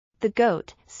The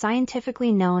goat,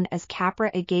 scientifically known as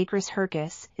Capra aegagrus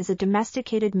hircus, is a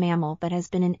domesticated mammal that has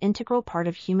been an integral part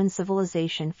of human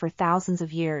civilization for thousands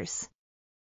of years.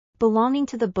 Belonging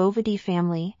to the Bovidae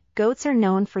family, goats are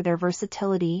known for their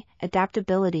versatility,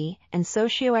 adaptability, and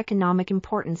socioeconomic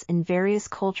importance in various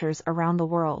cultures around the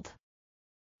world.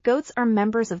 Goats are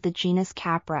members of the genus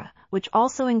Capra, which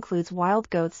also includes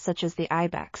wild goats such as the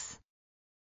ibex.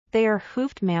 They are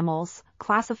hoofed mammals,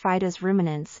 classified as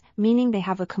ruminants, meaning they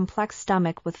have a complex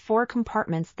stomach with 4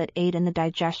 compartments that aid in the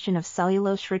digestion of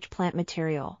cellulose-rich plant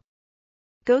material.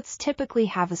 Goats typically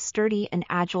have a sturdy and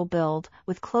agile build,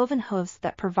 with cloven hooves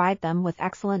that provide them with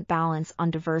excellent balance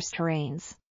on diverse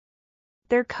terrains.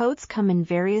 Their coats come in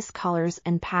various colors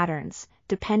and patterns,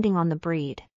 depending on the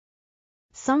breed.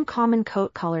 Some common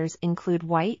coat colors include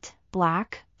white,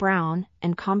 black, brown,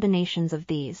 and combinations of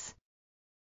these.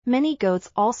 Many goats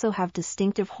also have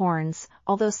distinctive horns,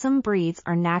 although some breeds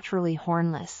are naturally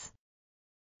hornless.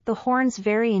 The horns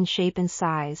vary in shape and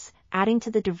size, adding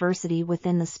to the diversity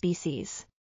within the species.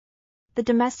 The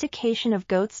domestication of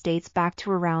goats dates back to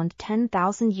around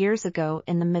 10,000 years ago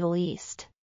in the Middle East.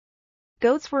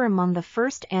 Goats were among the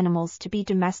first animals to be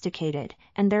domesticated,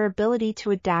 and their ability to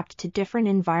adapt to different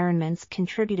environments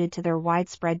contributed to their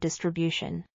widespread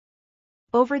distribution.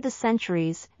 Over the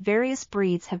centuries, various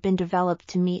breeds have been developed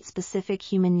to meet specific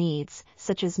human needs,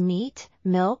 such as meat,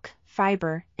 milk,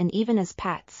 fiber, and even as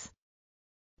pets.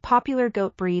 Popular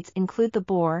goat breeds include the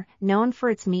boar, known for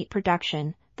its meat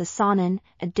production, the Saanen,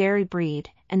 a dairy breed,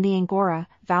 and the Angora,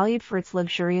 valued for its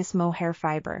luxurious mohair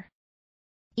fiber.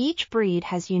 Each breed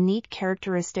has unique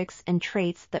characteristics and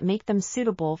traits that make them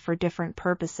suitable for different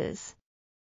purposes.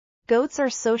 Goats are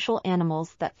social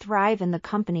animals that thrive in the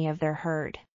company of their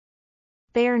herd.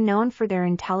 They are known for their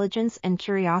intelligence and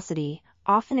curiosity,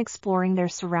 often exploring their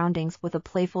surroundings with a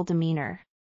playful demeanor.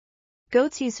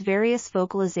 Goats use various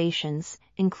vocalizations,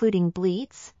 including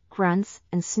bleats, grunts,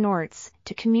 and snorts,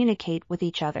 to communicate with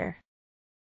each other.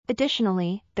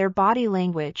 Additionally, their body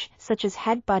language, such as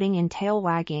head-butting and tail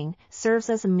wagging, serves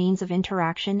as a means of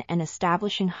interaction and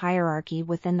establishing hierarchy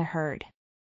within the herd.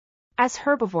 As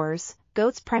herbivores,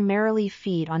 goats primarily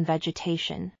feed on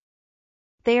vegetation.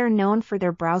 They are known for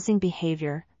their browsing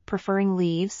behavior, preferring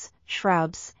leaves,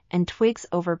 shrubs, and twigs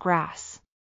over grass.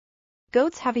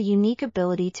 Goats have a unique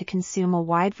ability to consume a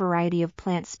wide variety of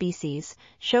plant species,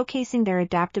 showcasing their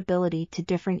adaptability to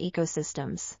different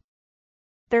ecosystems.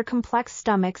 Their complex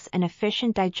stomachs and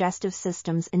efficient digestive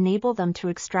systems enable them to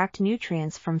extract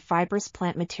nutrients from fibrous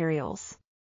plant materials.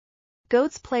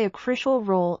 Goats play a crucial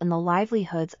role in the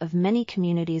livelihoods of many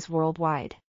communities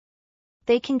worldwide.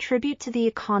 They contribute to the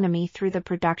economy through the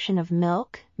production of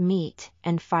milk, meat,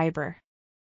 and fiber.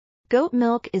 Goat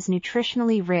milk is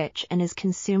nutritionally rich and is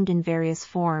consumed in various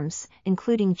forms,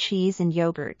 including cheese and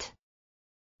yogurt.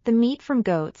 The meat from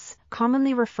goats,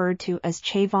 commonly referred to as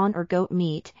chavon or goat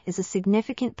meat, is a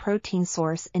significant protein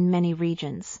source in many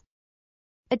regions.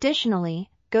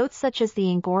 Additionally, goats such as the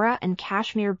Angora and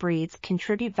Cashmere breeds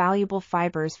contribute valuable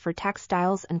fibers for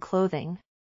textiles and clothing.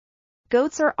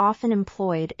 Goats are often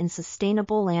employed in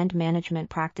sustainable land management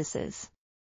practices.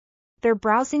 Their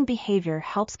browsing behavior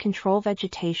helps control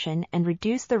vegetation and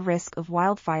reduce the risk of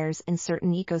wildfires in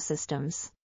certain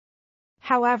ecosystems.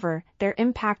 However, their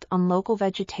impact on local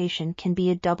vegetation can be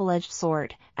a double-edged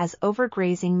sword, as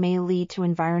overgrazing may lead to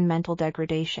environmental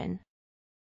degradation.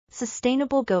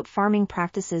 Sustainable goat farming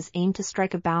practices aim to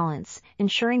strike a balance,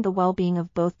 ensuring the well-being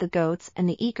of both the goats and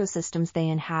the ecosystems they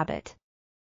inhabit.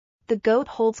 The goat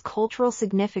holds cultural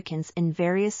significance in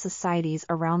various societies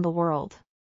around the world.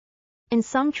 In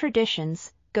some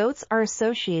traditions, goats are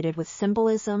associated with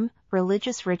symbolism,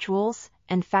 religious rituals,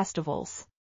 and festivals.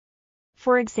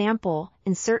 For example,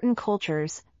 in certain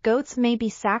cultures, goats may be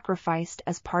sacrificed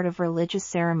as part of religious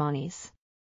ceremonies.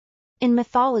 In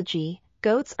mythology,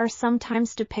 goats are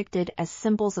sometimes depicted as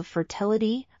symbols of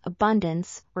fertility,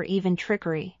 abundance, or even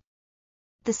trickery.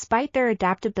 Despite their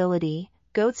adaptability,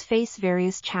 goats face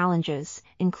various challenges,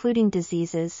 including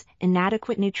diseases,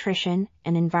 inadequate nutrition,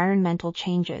 and environmental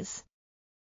changes.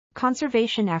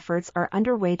 Conservation efforts are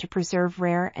underway to preserve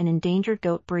rare and endangered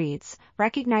goat breeds,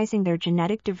 recognizing their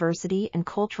genetic diversity and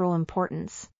cultural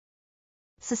importance.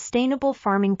 Sustainable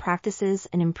farming practices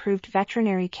and improved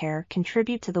veterinary care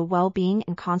contribute to the well-being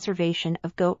and conservation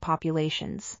of goat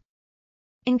populations.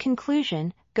 In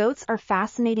conclusion, goats are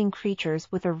fascinating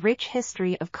creatures with a rich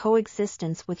history of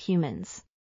coexistence with humans.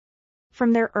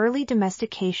 From their early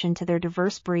domestication to their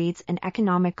diverse breeds and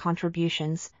economic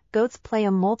contributions, goats play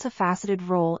a multifaceted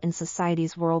role in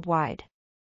societies worldwide.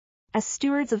 As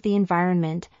stewards of the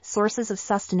environment, sources of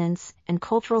sustenance, and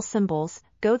cultural symbols,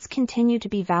 goats continue to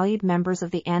be valued members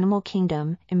of the animal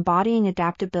kingdom, embodying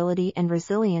adaptability and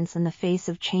resilience in the face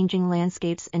of changing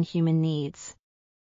landscapes and human needs.